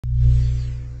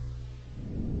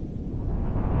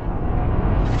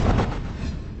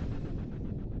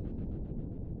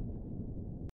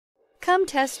Come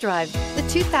test drive the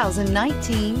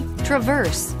 2019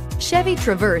 Traverse. Chevy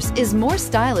Traverse is more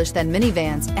stylish than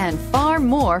minivans and far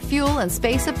more fuel and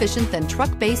space efficient than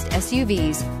truck-based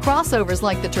SUVs. Crossovers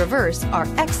like the Traverse are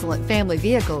excellent family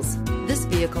vehicles. This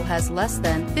vehicle has less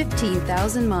than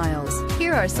 15,000 miles.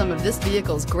 Here are some of this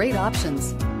vehicle's great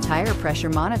options: tire pressure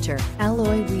monitor,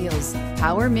 alloy wheels,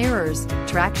 power mirrors,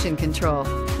 traction control,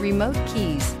 remote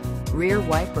keys, rear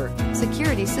wiper,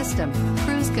 security system,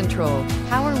 cruise control,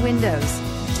 power windows,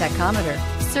 tachometer.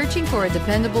 Searching for a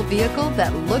dependable vehicle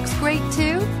that looks great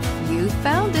too? You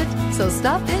found it, so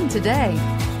stop in today.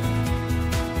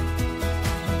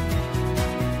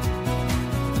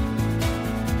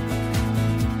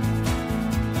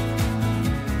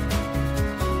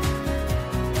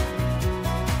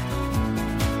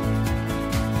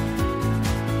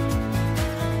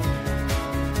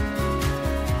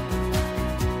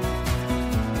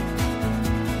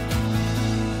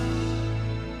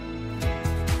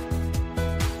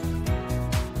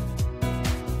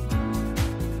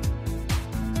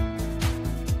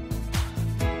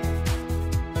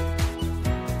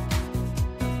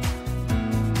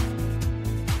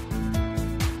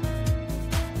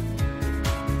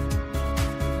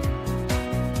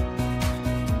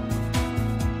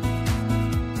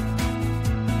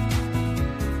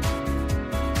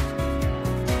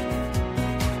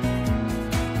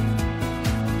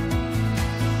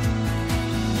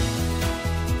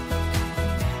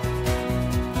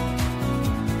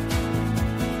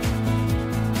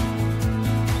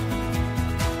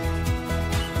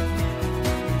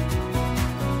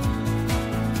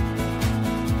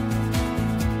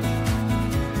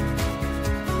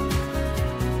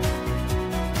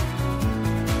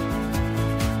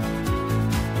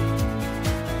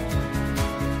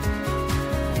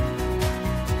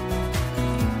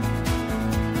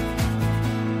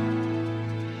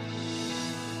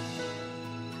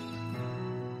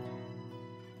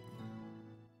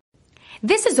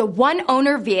 This is a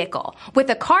one-owner vehicle with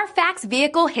a Carfax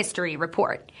Vehicle History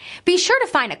Report. Be sure to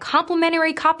find a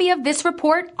complimentary copy of this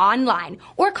report online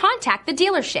or contact the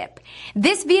dealership.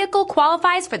 This vehicle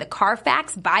qualifies for the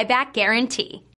Carfax Buyback Guarantee.